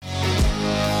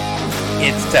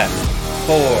It's time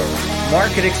for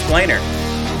Market Explainer,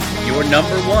 your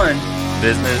number one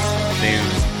business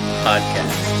news podcast.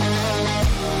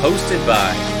 Hosted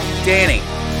by Danny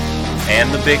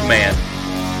and the big man.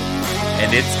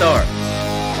 And it starts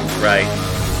right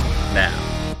now.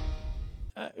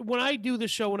 When I do the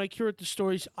show, when I curate the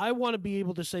stories, I want to be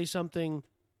able to say something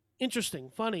interesting,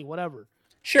 funny, whatever.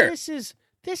 Sure. This is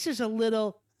a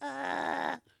little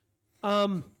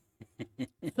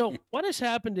so what has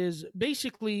happened is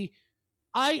basically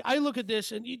I look at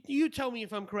this and you tell me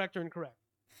if I'm correct or incorrect.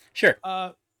 Sure.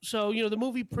 So the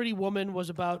movie Pretty Woman was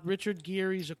about Richard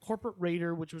Gere. He's a corporate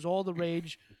raider, which was all the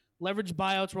rage. Leveraged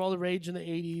buyouts were all the rage in the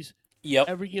 80s. Yep.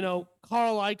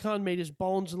 Carl Icahn made his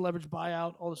bones in leveraged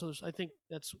buyout, all this other stuff. I think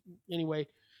that's anyway.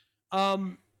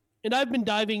 And I've been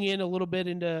diving in a little bit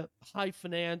into high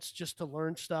finance just to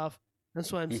learn stuff.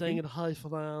 That's why I'm saying it high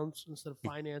finance instead of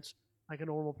finance, like a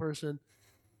normal person.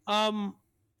 And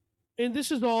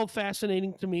this is all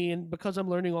fascinating to me. And because I'm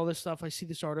learning all this stuff, I see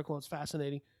this article. It's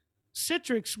fascinating.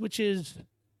 Citrix, which is,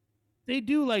 they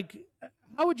do like,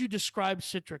 how would you describe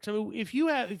Citrix? I mean, if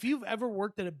you've ever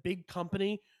worked at a big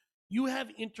company, you have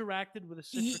interacted with a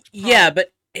Citrix product, yeah,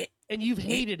 but and you've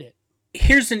hated it.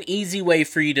 Here's an easy way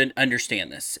for you to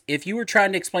understand this. If you were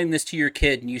trying to explain this to your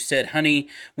kid and you said, honey,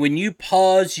 when you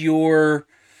pause your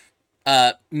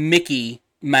Mickey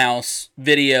Mouse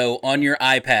video on your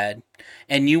iPad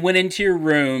and you went into your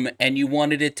room and you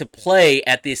wanted it to play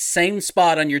at the same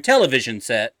spot on your television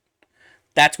set,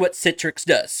 that's what Citrix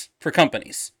does for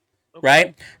companies,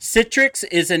 right? Citrix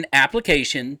is an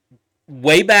application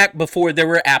way back before there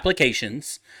were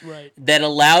applications that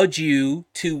allowed you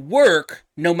to work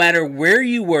no matter where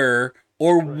you were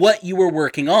or what you were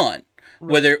working on,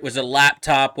 whether it was a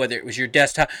laptop, whether it was your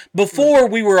desktop, before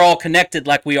we were all connected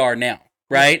like we are now,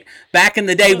 right? Back in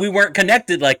the day, we weren't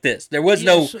connected like this. There was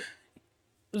no...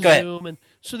 Go ahead. Zoom, and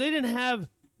so they didn't have...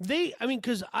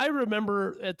 because I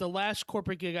remember at the last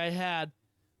corporate gig I had,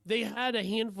 they had a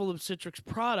handful of Citrix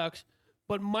products,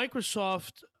 but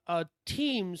Microsoft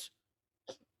Teams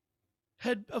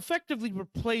had effectively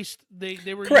replaced.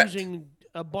 They were using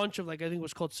a bunch of, like, I think it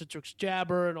was called Citrix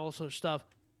Jabber and also stuff.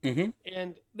 And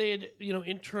they had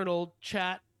internal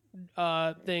chat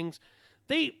things.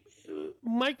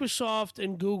 Microsoft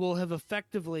and Google have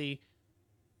effectively,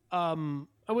 I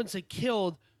wouldn't say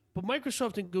killed, but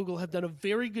Microsoft and Google have done a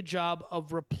very good job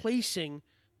of replacing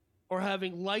or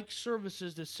having like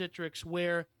services to Citrix,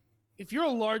 where if you're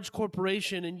a large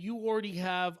corporation and you already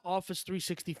have Office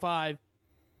 365,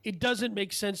 it doesn't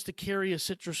make sense to carry have a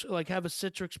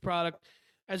Citrix product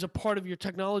as a part of your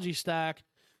technology stack,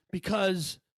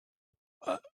 because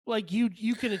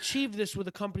you can achieve this with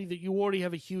a company that you already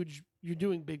have you're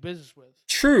doing big business with.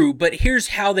 True, but here's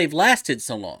how they've lasted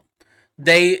so long.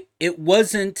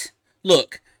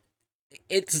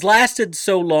 It's lasted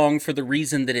so long for the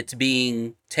reason that it's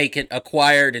being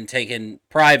acquired and taken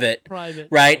private,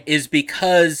 right? Is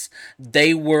because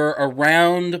they were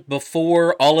around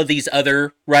before all of these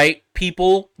other,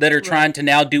 people that are trying to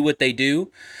now do what they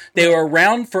do. They were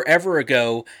around forever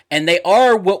ago, and they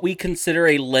are what we consider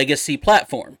a legacy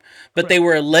platform. But they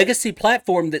were a legacy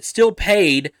platform that still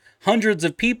paid hundreds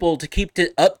of people to keep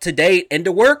it up to date and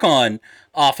to work on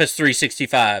Office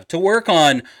 365, to work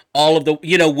on all of the,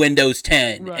 Windows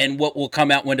 10 and what will come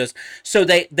out Windows. So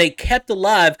they kept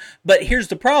alive, but here's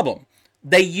the problem.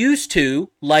 They used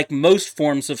to, like most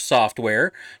forms of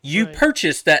software, you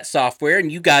purchased that software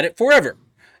and you got it forever.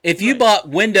 If you bought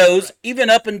Windows, even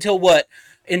up until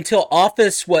until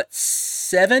Office,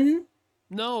 7?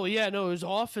 No, it was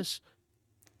Office.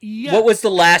 Yeah. What was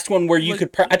the last one where you could...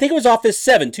 I think it was Office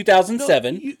 7,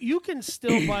 2007. No, you can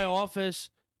still buy Office,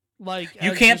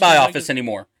 you can't buy Office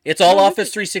anymore. It's all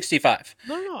Office 365.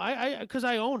 No, because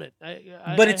I own it.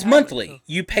 But it's monthly. So.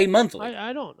 You pay monthly.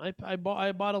 I don't. I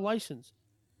bought a license.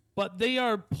 But they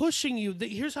are pushing you.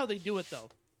 Here's how they do it,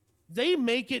 though. They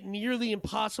make it nearly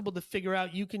impossible to figure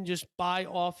out. You can just buy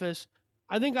Office.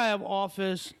 I think I have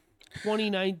Office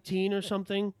 2019 or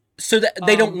something. So that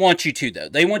they don't want you to, though.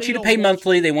 They want you to pay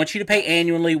monthly. They want you to pay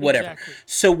annually, whatever. Exactly.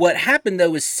 So what happened,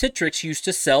 though, is Citrix used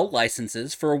to sell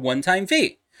licenses for a one-time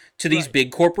fee to these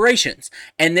big corporations.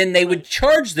 And then they would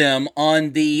charge them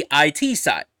on the IT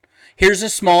side. Here's a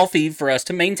small fee for us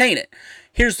to maintain it.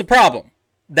 Here's the problem.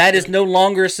 That is no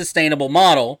longer a sustainable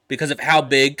model because of how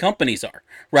big companies are,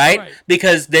 right?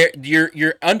 Because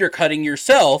you're undercutting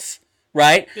yourself,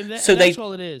 right? And that's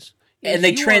all it is. And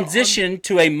they transitioned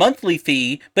to a monthly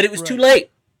fee, but it was too late.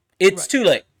 It's too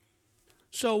late.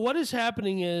 So what is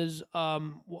happening is, a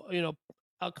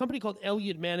company called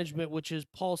Elliott Management, which is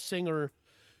Paul Singer,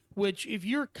 which if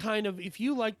you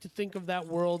like to think of that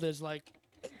world as like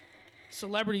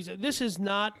celebrities. This is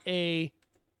not a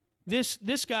this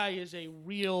guy is a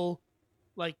real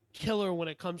like killer when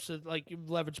it comes to like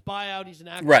leverage buyout. He's an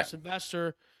activist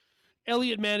investor.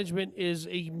 Elliott Management is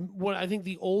what I think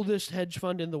the oldest hedge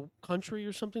fund in the country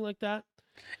or something like that.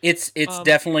 It's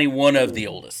definitely one of the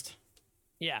oldest.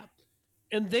 Yeah.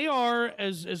 And they are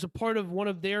as a part of one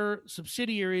of their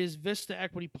subsidiaries, Vista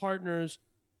Equity Partners,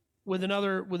 with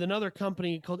another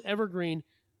company called Evergreen.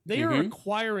 They are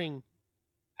acquiring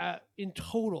in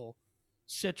total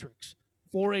Citrix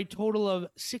for a total of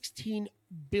 $16.5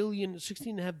 billion.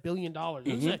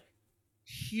 That's a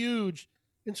huge.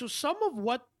 And so some of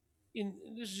what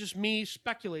this is just me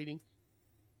speculating.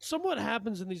 Some of what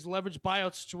happens in these leveraged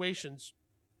buyout situations,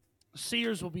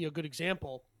 Sears will be a good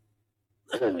example,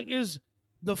 is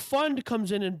the fund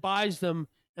comes in and buys them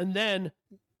and then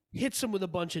hits them with a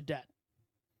bunch of debt,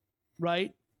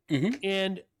 right?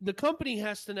 And the company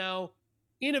has to now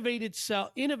innovate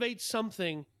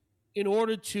something in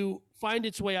order to find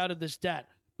its way out of this debt.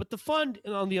 But the fund,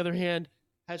 on the other hand,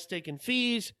 has taken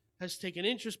fees, has taken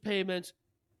interest payments.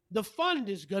 The fund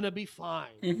is going to be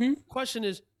fine. Question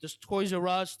is, does Toys R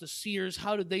Us, the Sears,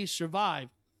 how did they survive?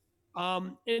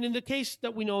 And in the case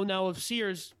that we know now of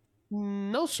Sears,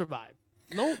 no survive.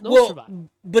 No survive.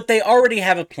 But they already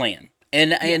have a plan.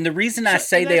 And the reason I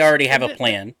say they already have a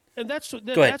plan. And that's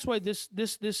why this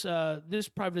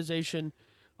privatization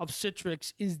of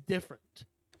Citrix is different.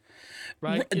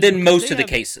 Right? Than most of the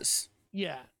cases.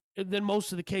 Yeah. Than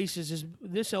most of the cases is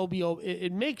this LBO.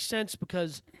 It makes sense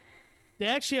because they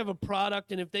actually have a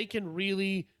product, and if they can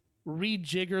really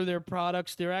rejigger their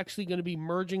products, they're actually going to be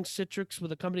merging Citrix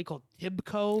with a company called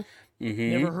Tibco.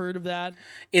 Never heard of that.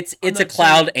 It's a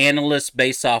cloud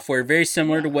analyst-based software, very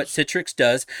similar to what Citrix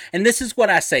does. And this is what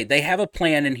I say. They have a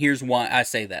plan, and here's why I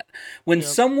say that. When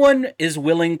someone is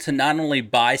willing to not only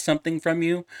buy something from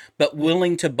you, but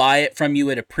willing to buy it from you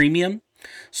at a premium.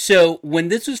 So when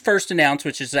this was first announced,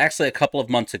 which is actually a couple of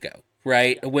months ago,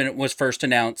 right, when it was first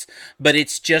announced, but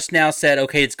it's just now said,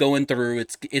 okay, it's going through,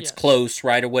 it's close,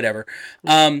 right, or whatever.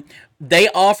 They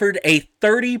offered a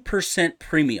 30%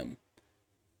 premium.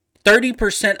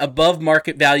 30% above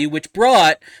market value, which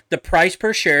brought the price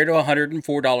per share to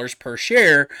 $104 per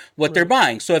share, what they're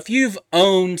buying. So if you've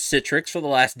owned Citrix for the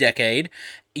last decade,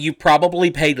 you probably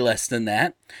paid less than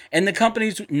that. And the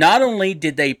companies, not only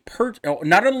are they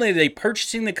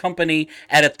purchasing the company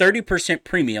at a 30%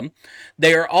 premium,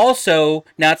 they are also,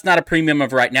 now it's not a premium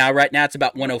of right now. Right now it's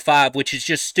about 105, which is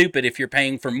just stupid if you're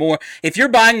paying for more. If you're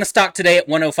buying the stock today at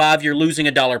 105, you're losing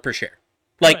 $1 per share.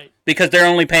 Because they're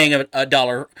only paying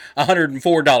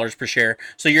 $104 per share,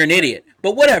 so you're an idiot.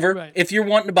 But whatever, if you're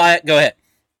wanting to buy it, go ahead.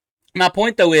 My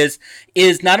point, though, is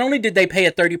not only did they pay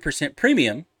a 30%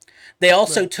 premium, they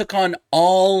also took on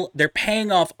they're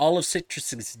paying off all of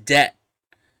Citrix's debt.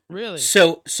 Really?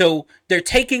 So they're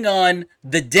taking on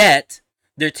the debt,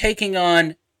 they're taking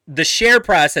on the share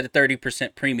price at a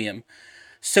 30% premium.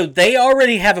 So they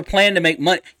already have a plan to make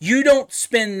money. You don't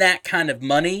spend that kind of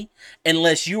money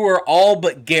unless you are all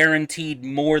but guaranteed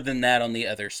more than that on the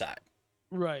other side.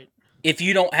 Right. If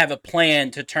you don't have a plan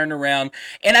to turn around.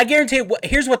 And I guarantee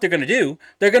here's what they're going to do.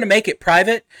 They're going to make it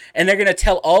private, and they're going to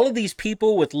tell all of these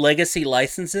people with legacy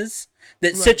licenses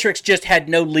that Citrix just had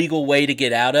no legal way to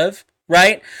get out of.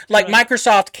 Right? Like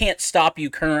Microsoft can't stop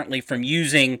you currently from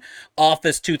using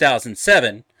Office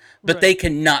 2007, but they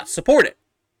cannot support it.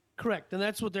 Correct, and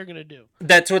that's what they're going to do.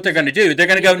 That's what they're going to do. They're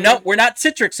going to go, no, we're not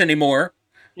Citrix anymore.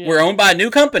 Yeah. We're owned by a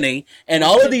new company, and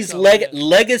all of these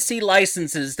legacy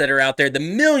licenses that are out there, the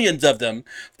millions of them,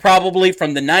 probably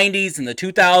from the 90s and the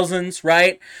 2000s,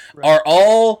 right? Are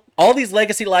all these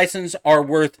legacy licenses are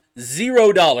worth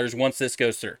 $0 once this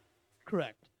goes through.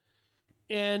 Correct.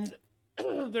 And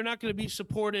they're not going to be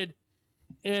supported,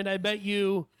 and I bet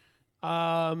you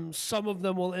some of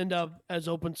them will end up as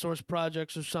open source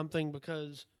projects or something,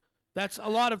 because that's a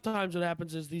lot of times what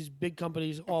happens is these big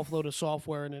companies offload a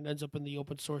software and it ends up in the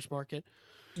open source market.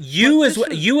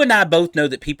 You and I both know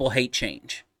that people hate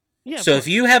change. Yeah. So if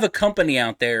you have a company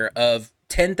out there of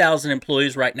 10,000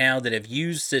 employees right now that have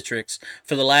used Citrix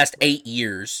for the last 8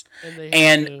 years,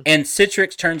 and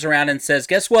Citrix turns around and says,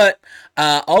 guess what?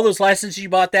 All those licenses you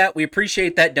bought we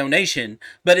appreciate that donation,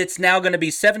 but it's now going to be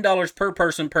 $7 per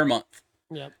person per month.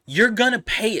 Yep. You're going to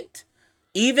pay it.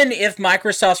 Even if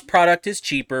Microsoft's product is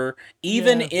cheaper,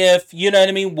 even if, you know what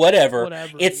I mean, whatever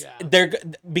they're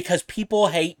because people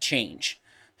hate change.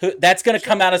 That's going to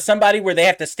come out of somebody where they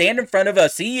have to stand in front of a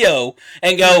CEO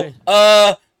and go,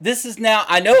 this is now,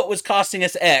 I know it was costing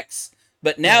us X,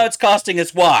 but now it's costing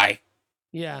us Y.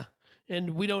 Yeah.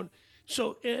 And we don't,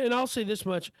 so, and I'll say this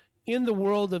much, in the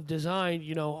world of design,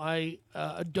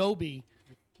 Adobe,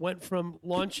 went from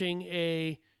launching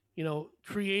a,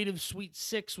 Creative Suite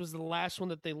 6 was the last one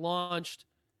that they launched.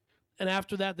 And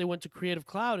after that, they went to Creative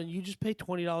Cloud, and you just pay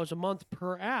 $20 a month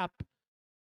per app.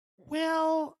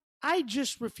 Well, I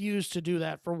just refuse to do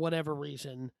that for whatever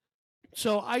reason.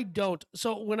 So I don't.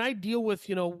 So when I deal with,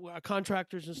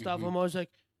 contractors and stuff, I'm always like,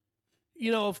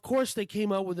 of course they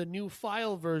came out with a new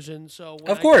file version. So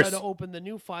when I try to open the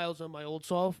new files on my old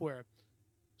software,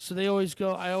 so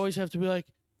I always have to be like,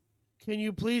 can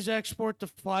you please export the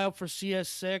file for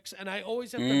CS6? And I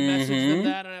always have to message them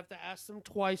that, and I have to ask them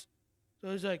twice. So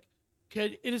it's like,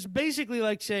 it is basically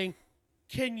like saying,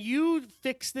 can you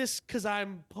fix this because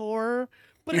I'm poor?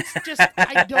 But it's just,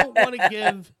 I don't want to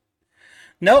give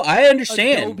No, I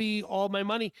understand. Adobe all my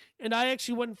money. And I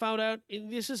actually went and found out,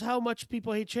 and this is how much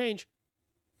people hate change.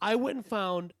 I went and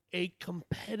found a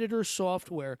competitor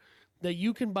software that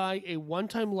you can buy a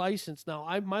one-time license. Now,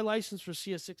 my license for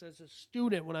CS6 as a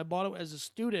student, when I bought it as a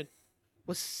student,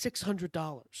 was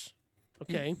 $600.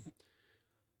 Okay?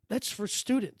 That's for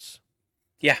students.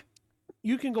 Yeah.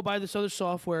 You can go buy this other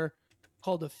software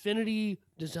called Affinity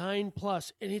Design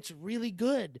Plus, and it's really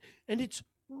good.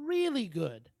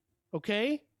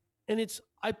 Okay? And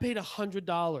I paid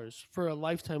 $100 for a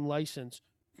lifetime license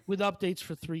with updates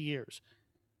for 3 years.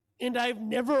 And I've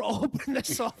never opened the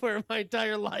software in my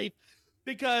entire life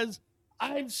because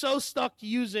I'm so stuck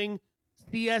using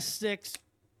CS6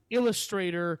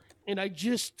 Illustrator, and I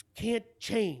just can't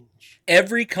change.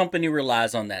 Every company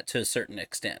relies on that to a certain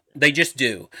extent. They just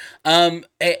do. And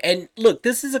look,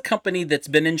 this is a company that's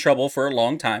been in trouble for a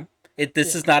long time.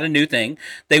 This is not a new thing.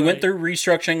 They went through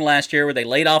restructuring last year where they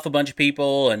laid off a bunch of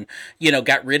people and,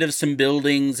 got rid of some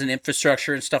buildings and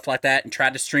infrastructure and stuff like that and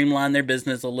tried to streamline their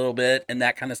business a little bit and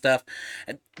that kind of stuff.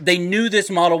 They knew this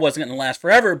model wasn't going to last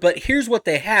forever, but here's what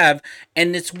they have,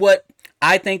 and it's what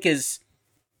I think is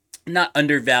not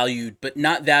undervalued, but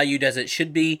not valued as it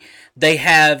should be. They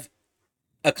have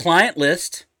a client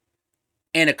list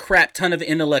and a crap ton of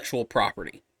intellectual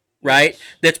property. Right?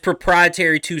 That's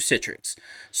proprietary to Citrix.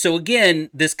 So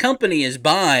again, this company is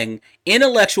buying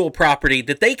intellectual property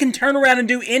that they can turn around and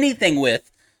do anything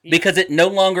with because it no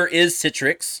longer is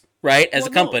Citrix, right, as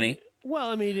a company. No. Well,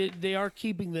 I mean, they are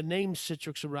keeping the name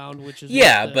Citrix around, which is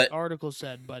what the article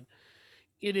said, but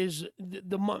it is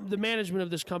the management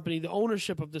of this company, the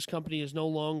ownership of this company is no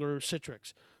longer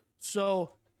Citrix.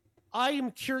 So I am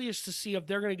curious to see if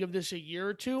they're going to give this a year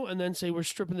or two and then say we're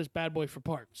stripping this bad boy for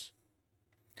parts.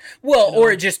 Well,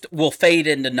 or it just will fade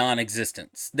into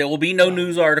non-existence. There will be no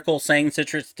news article saying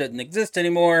Citrix doesn't exist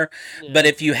anymore. Yeah. But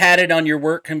if you had it on your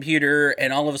work computer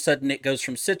and all of a sudden it goes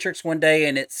from Citrix one day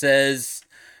and it says,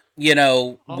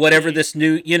 whatever this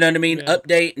new,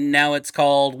 update, and now it's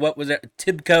called, what was it,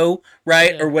 Tibco,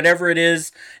 right? Or whatever it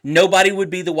is, nobody would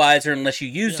be the wiser unless you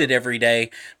used it every day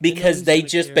because they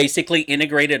just basically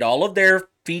integrated all of their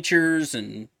features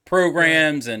and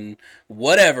programs and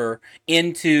whatever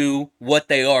into what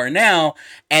they are now.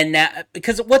 And now,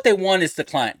 because what they want is the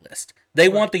client list. They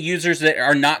want the users that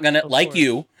are not going to, like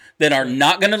you, that are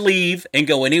not going to leave and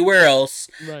go anywhere else,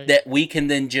 that we can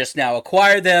then just now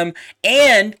acquire them.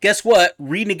 And guess what?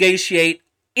 Renegotiate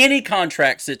any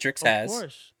contract Citrix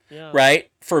has, right?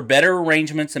 For better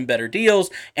arrangements and better deals.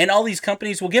 And all these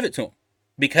companies will give it to them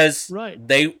because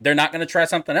they're not going to try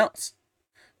something else.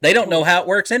 They don't know how it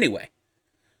works anyway.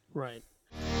 Right.